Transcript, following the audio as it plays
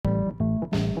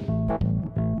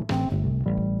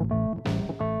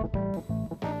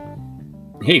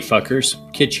Hey fuckers,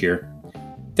 Kitch here.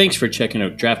 Thanks for checking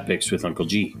out Draft Picks with Uncle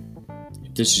G.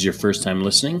 If this is your first time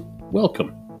listening, welcome.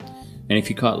 And if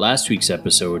you caught last week's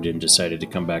episode and decided to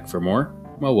come back for more,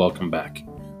 well, welcome back.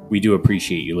 We do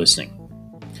appreciate you listening.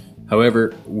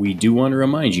 However, we do want to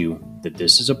remind you that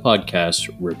this is a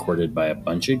podcast recorded by a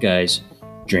bunch of guys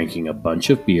drinking a bunch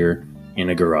of beer in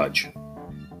a garage.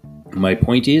 My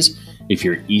point is, if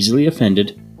you're easily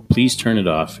offended, please turn it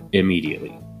off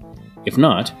immediately. If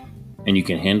not, and you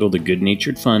can handle the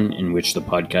good-natured fun in which the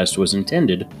podcast was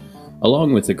intended,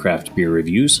 along with the craft beer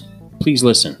reviews, please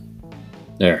listen.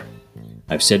 There.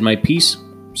 I've said my piece,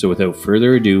 so without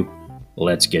further ado,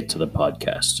 let's get to the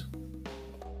podcast.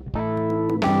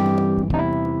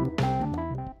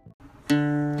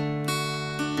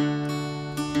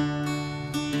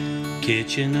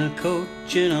 Kitchen, a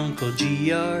coach, and Uncle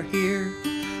G are here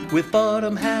with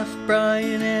bottom half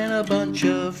Brian and a bunch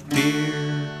of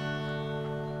beer.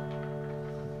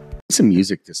 Some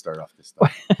music to start off this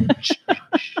stuff.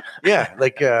 Yeah,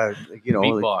 like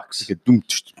Beatbox. like a doom,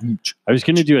 doom. I was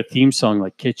going to do a theme song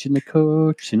like Kitchen the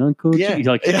Coach and Uncle Yeah. G.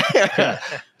 Like,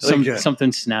 Like,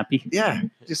 something snappy. yeah,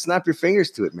 just snap your fingers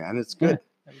to it, man. It's good.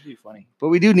 That would be funny. But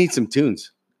we do need some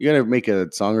tunes. You gotta make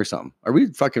a song or something. Are we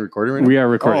fucking recording right now? We are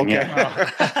recording, okay.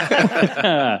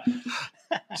 yeah.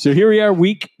 So here we are,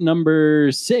 week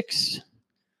number 6.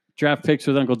 Draft Picks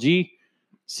with Uncle G.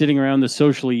 Sitting around the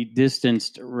socially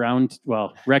distanced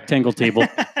rectangle table.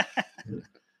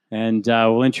 And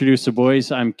we'll introduce the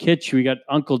boys. I'm Kitch. We got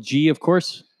Uncle G, of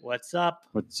course. What's up?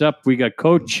 What's up? We got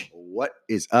Coach. What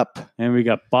is up? And we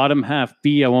got bottom half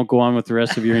B. I won't go on with the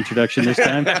rest of your introduction this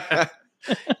time.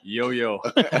 Yo.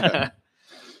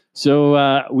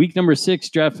 So week number 6,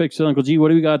 Draft Picks with Uncle G. What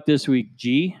do we got this week,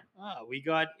 G? We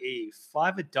got a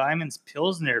 5 of Diamonds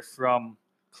Pilsner from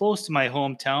close to my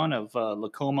hometown of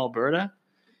Lacombe, Alberta.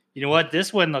 You know what?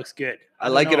 This one looks good. I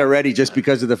like it already just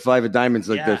because of the 5 of diamonds,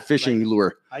 like the Yeah, fishing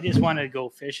lure. I just want to go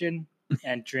fishing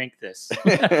and drink this.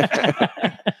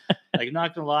 Like,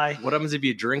 not gonna lie. What happens if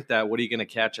you drink that? What are you going to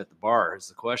catch at the bar is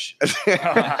the question.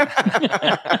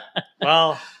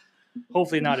 Well,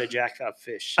 hopefully not a jackpot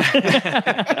fish.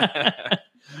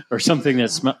 Or something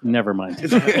that's never mind.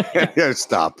 Yeah,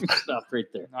 stop. Stop right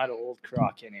there. Not an old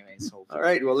croc, anyways. Hopefully. All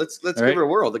right, well let's give right. it a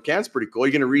whirl. The can's pretty cool.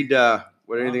 You gonna read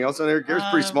anything else on there? Gary's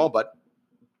pretty small, but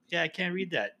Yeah, I can't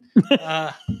read that.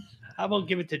 How about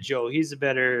give it to Joe? He's a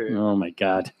better, Oh my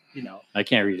God. you know. I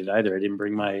can't read it either. I didn't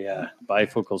bring my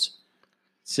bifocals. It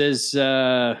says,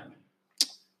 I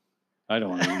don't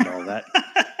want to read all that.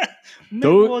 Maybe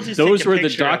we'll Those just take a were the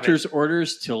picture of it. doctor's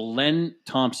orders to Len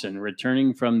Thompson,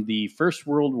 returning from the First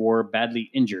World War badly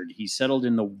injured. He settled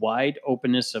in the wide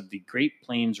openness of the Great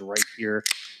Plains right here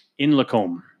in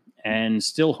Lacombe, and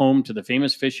still home to the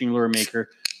famous fishing lure maker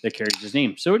that carries his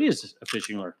name. So it is a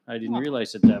fishing lure. I didn't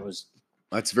realize that was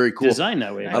that's very cool. designed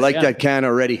that way. I like Yeah. that can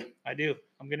already. I do.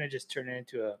 I'm gonna just turn it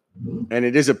into a. And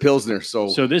it is a Pilsner, so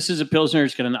So this is a Pilsner.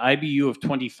 It's got an IBU of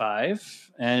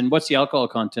 25. And what's the alcohol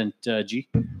content, G?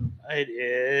 It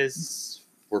is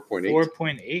 4.8.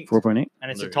 4.8, 4.8. and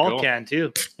it's There a you tall go. can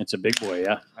too. It's a big boy,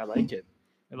 yeah. I like it.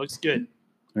 It looks good,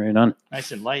 Right on.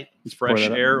 nice and light. Let's pour Fresh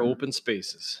that up. air, open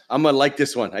spaces. I'm gonna like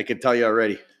this one. I can tell you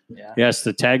already. Yeah. Yes,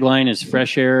 the tagline is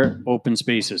fresh air, open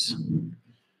spaces.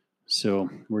 So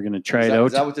we're going to try it out.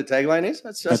 Is that what the tagline is?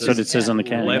 That's what it says on the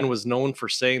can. Len was known for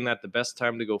saying that the best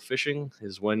time to go fishing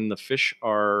is when the fish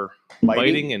are Biting?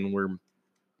 biting and we're.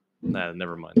 Nah,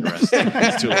 never mind the rest.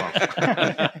 It's too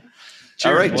long.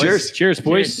 All right, boys. cheers. Cheers,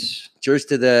 boys. Cheers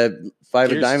to the 5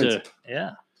 of Cheers diamonds. to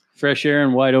Yeah. fresh air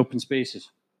and wide open spaces.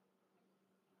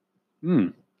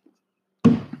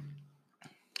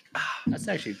 That's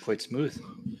actually quite smooth.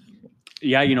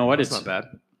 Yeah, you know what? That's It's not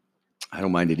bad. I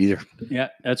don't mind it either. Yeah,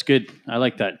 that's good. I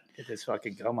like that. Get this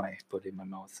fucking gum I put in my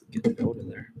mouth. Get it out of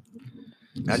there.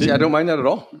 Actually, I don't mind that at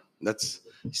all. That's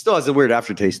still has a weird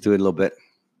aftertaste to it a little bit.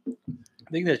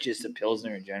 I think that's just a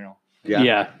Pilsner in general. Yeah,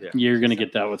 Yeah. you're going to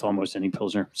get that with almost any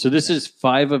Pilsner. So this is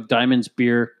 5 of Diamonds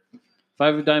beer.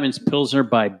 5 of Diamonds Pilsner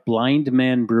by Blind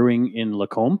Man Brewing in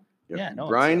Lacombe. Yep. Yeah, no, it's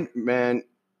Brian Man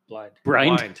Blind.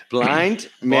 Blind. Blind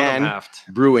Bottom Man half.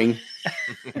 Brewing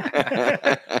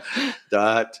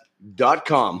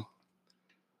 .com.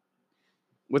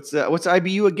 What's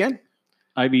IBU again?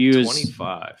 IBU is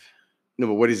 25. No,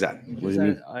 but what is that? What does it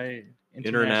mean?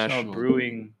 International International.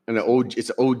 Brewing. An OG, it's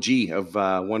OG of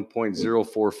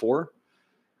 1.044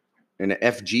 and an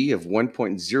FG of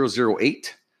 1.008.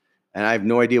 And I have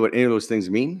no idea what any of those things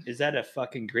mean. Is that a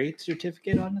fucking great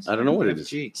certificate on this? I don't know what it is.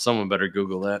 FG. Someone better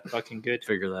Google that. Fucking good.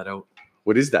 Figure that out.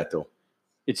 What is that though?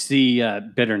 it's the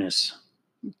bitterness.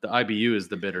 The IBU is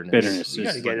the bitterness. Bitterness. You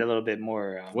got to get a little bit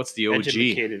more. What's the OG?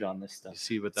 Educated on this You stuff.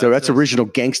 see what that So that's says? original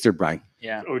gangster, Brian.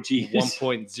 Yeah. Oh, geez.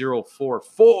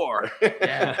 1.044.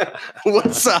 Yeah.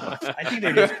 What's up? I think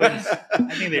they're just putting.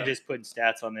 I think they're just putting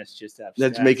stats on this just to have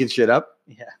That's stats. making shit up.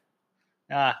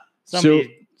 Yeah.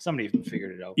 Somebody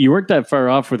figured it out. You weren't that far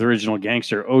off with original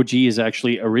gangster. OG is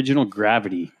actually original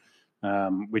gravity,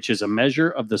 which is a measure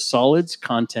of the solids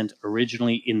content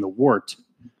originally in the wort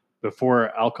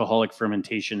before alcoholic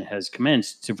fermentation has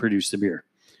commenced to produce the beer.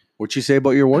 What you say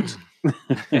about your words?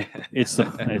 It's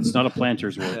not a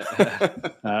planter's wort.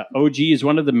 OG is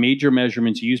one of the major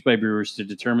measurements used by brewers to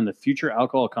determine the future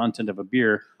alcohol content of a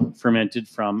beer fermented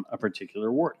from a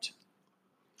particular wort.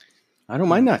 I don't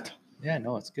mind that. Yeah,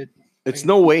 no, it's good. It's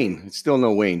no Wayne. It's still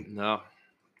no Wayne. No.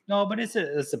 No, but it's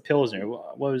a pilsner.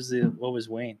 What was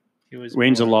Wayne? He was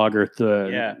Wayne's a more- lager.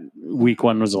 The week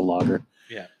one was a lager.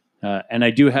 Yeah. And I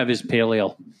do have his pale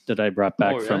ale that I brought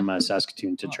back Oh, really? from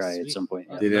Saskatoon to Oh, try at sweet. some point.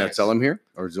 Yeah. Did they not Nice. sell them here,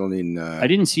 or is it only in? I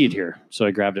didn't see it here, so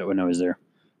I grabbed it when I was there.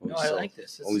 No, I like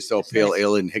this. It's- Only sell it's pale nice.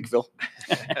 ale in Hickville,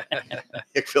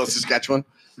 Hickville, Saskatchewan.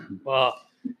 Well,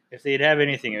 if they'd have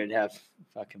anything, it would have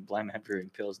fucking Blind Man Brewing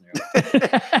Pilsner.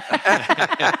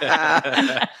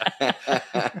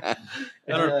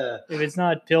 If it's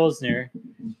not Pilsner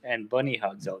and Bunny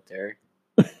Hugs out there,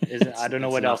 I don't know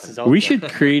what else is out we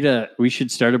there. we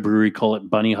should start a brewery, call it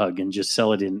Bunny Hug, and just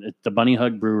sell it in the Bunny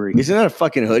Hug Brewery. Isn't that a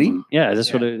fucking hoodie? Yeah,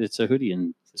 that's what Yeah. it's a hoodie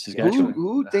in Who, Saskatchewan.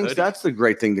 who A thinks hoodie. that's the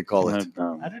great thing to call it?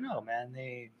 I don't know, man.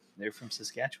 They're from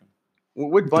Saskatchewan.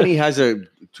 What bunny has a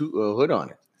hood on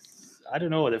it? I don't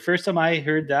know. The first time I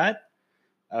heard that,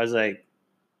 I was like,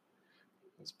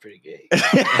 "That's pretty gay."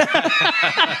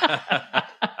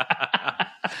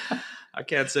 I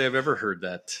can't say I've ever heard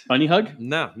that. Bunny Hug?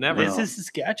 No, never. This is a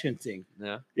Saskatchewan thing.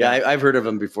 No. Yeah, I've heard of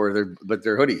them before. But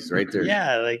they're hoodies, right? They're,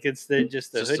 Yeah, like they're just a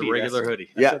Just hoodie. a regular hoodie.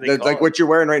 That's yeah. what they That's call like it. what you're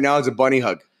wearing right now is a bunny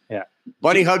hug. Yeah.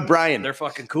 Bunny hug, Brian. They're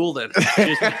fucking cool then.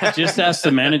 Just ask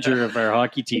the manager of our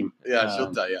hockey team. Yeah,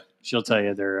 she'll tell you. She'll tell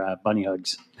you they're Bunny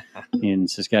Hugs in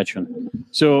Saskatchewan.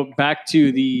 So back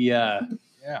to the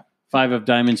Five of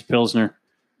Diamonds Pilsner.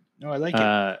 No, I like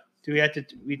it. Do we have to?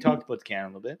 We talked about the can a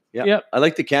little bit. Yeah. Yep. I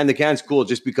like the can. The can's cool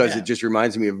just because Yeah. it just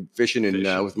reminds me of fishing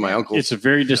and with my uncles. It's a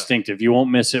very distinctive. You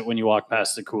won't miss it when you walk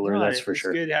past the cooler. No, that's for it's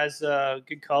sure. Good. It has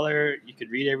good color. You could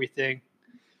read everything.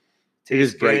 It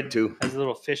is Tastes bright good. too. Has a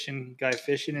little guy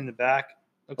fishing in the back.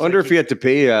 I wonder if you had to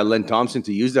pay Len Thompson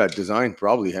to use that design.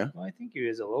 Probably, huh? Well, I think he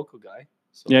is a local guy.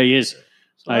 So, Yeah, he is. so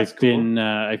that's I've cool.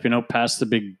 been out past the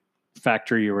big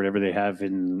factory or whatever they have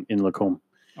in Lacombe,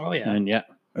 Oh yeah. and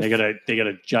they got a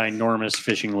ginormous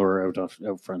fishing lure out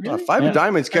front. Really? Five Yeah. of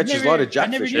Diamonds catches a lot of I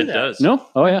never jackfish. knew It that. does. No,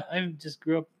 oh yeah, I just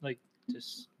grew up like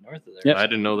just north of there. Yep. I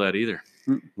didn't know that either.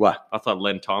 What? I thought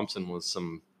Len Thompson was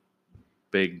some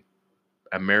big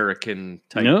American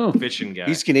type No. fishing guy.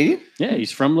 He's Canadian? yeah,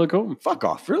 he's from Lacombe. Fuck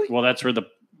off, really? Well, that's where the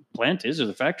plant is or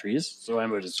the factory is. So I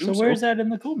would assume. So where's that in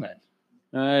the cool man?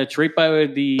 It's right by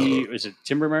is it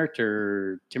Timber Mart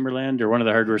or Timberland or one of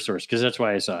the hardware stores? Because that's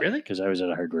why I saw it. Really? Because I was at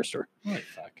a hardware store. Holy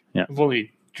fuck. Yeah. I've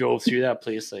only drove through that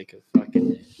place like a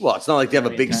fucking Well, it's not like they have a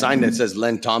Million big times. sign that says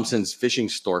Len Thompson's Fishing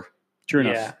Store, True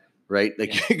enough. Yeah. right?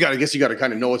 Like I guess you got to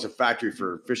kind of know it's a factory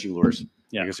for fishing lures.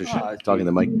 Yeah. I guess I should Ah, talking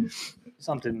to Mike.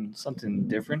 something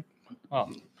different.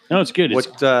 Well, No, it's good. It's,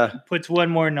 What? puts one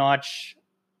more notch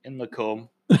in Lacombe.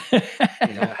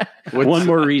 What's- one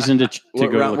more reason to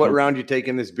What, go. round, to what Lacombe. round you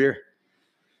taking this beer?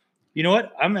 You know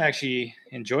what? I'm actually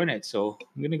enjoying it, so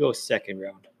I'm gonna go second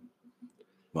round.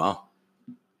 Wow.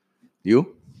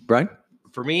 You, Brian?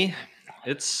 For me,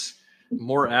 it's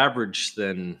more average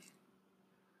than.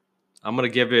 I'm gonna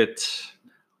give it.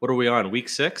 What are we on? Week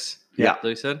 6? Yeah.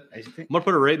 They said. I think I'm gonna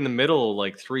put it right in the middle,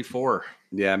 like 3-4.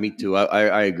 Yeah, me too.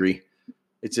 I agree.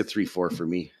 It's a 3-4 for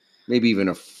me. Maybe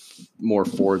even more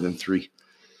 4 than 3.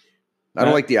 I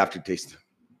don't like the aftertaste.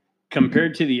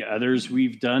 Compared to the others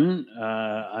we've done,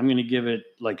 I'm going to give it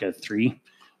like a 3.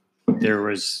 There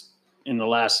was in the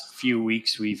last few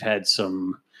weeks we've had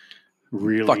some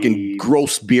really Fucking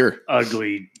gross beer.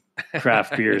 ugly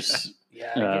craft beers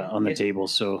yeah. on the table.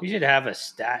 So We should have a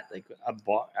stat like a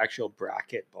actual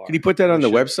bracket bar. Can you put that on We the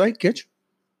should. website, Kitch?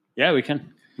 yeah, we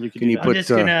can. We Can do you that. I'm put, just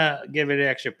gonna give it an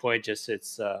extra point. Just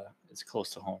it's close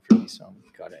to home for me, so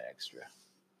I've got an extra.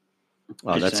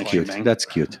 Oh, Just that's an cute. extra bang. That's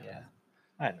cute. Yeah,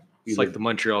 I don't know. It's like the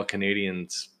Montreal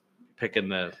Canadiens picking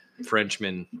the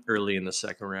Frenchman early in the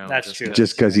second round. That's true.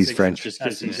 Just 'cause he's That's French. Just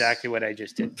That's 'cause he's- exactly what I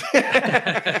just did. to.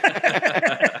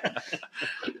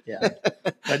 Yeah,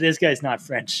 but this guy's not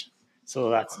French, so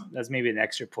that's maybe an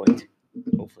extra point.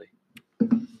 Hopefully,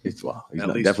 He's At not,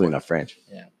 least definitely one. not French.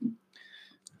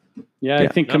 Yeah, I Yeah.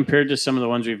 think compared to some of the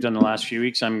ones we've done the last few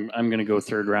weeks, I'm going to go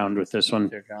third round with this one,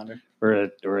 Third rounder. or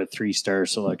a 3-star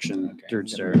selection, Okay, third I'm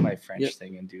star. gonna do my French Yep.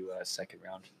 thing and do a second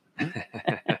round.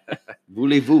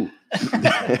 Voulez-vous?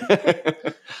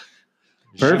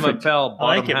 Je Perfect. m'appelle I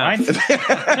like bottom it. half.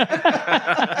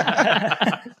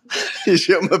 Je That's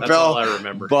all I m'appelle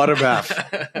remember. bottom half.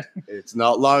 It's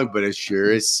not long, but it sure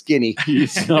is skinny.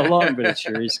 It's not long, but it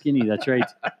sure is skinny. That's right.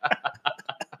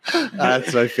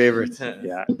 That's my favorite.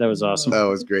 Yeah, that was awesome. That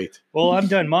was great. Well, I'm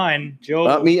done mine.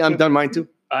 Joe. Me, I'm done mine too.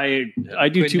 I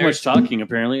do too much talking.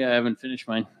 Apparently, I haven't finished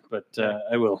mine, but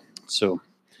I will. So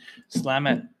Slam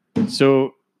it.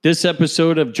 this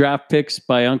episode of Draft Picks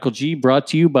by Uncle G brought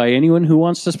to you by anyone who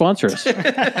wants to sponsor us.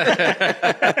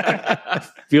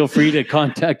 Feel free to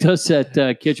contact us at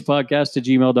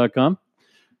kitchpodcast@gmail.com.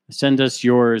 Send us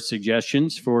your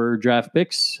suggestions for draft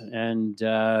picks, and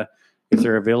if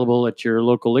they're available at your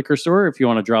local liquor store, if you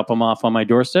want to drop them off on my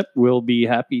doorstep, we'll be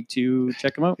happy to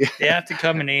check them out. They have to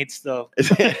come in eights, though.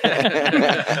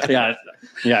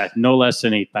 Yeah, no less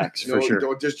than 8 packs for No, sure.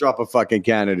 Don't just drop a fucking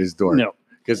can at his door. No.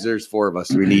 Because there's 4 of us.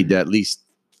 We need at least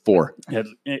 4.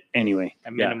 Anyway,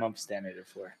 A minimum standard of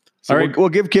 4. So All right. we'll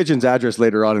give Kitchen's address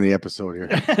later on in the episode here.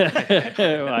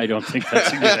 I don't think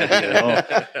that's a good idea at all.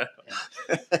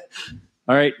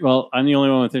 All right. Well, I'm the only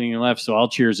one with anything left, so I'll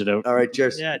cheers it out. All right,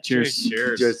 cheers. Yeah, Cheers.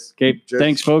 cheers. Cheers. Okay. Cheers.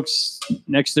 Thanks, folks.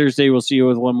 Next Thursday, we'll see you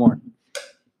with one more.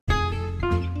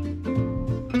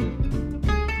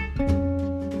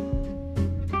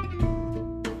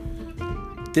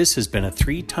 This has been a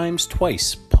 3 Times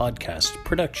Twice podcast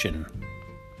production.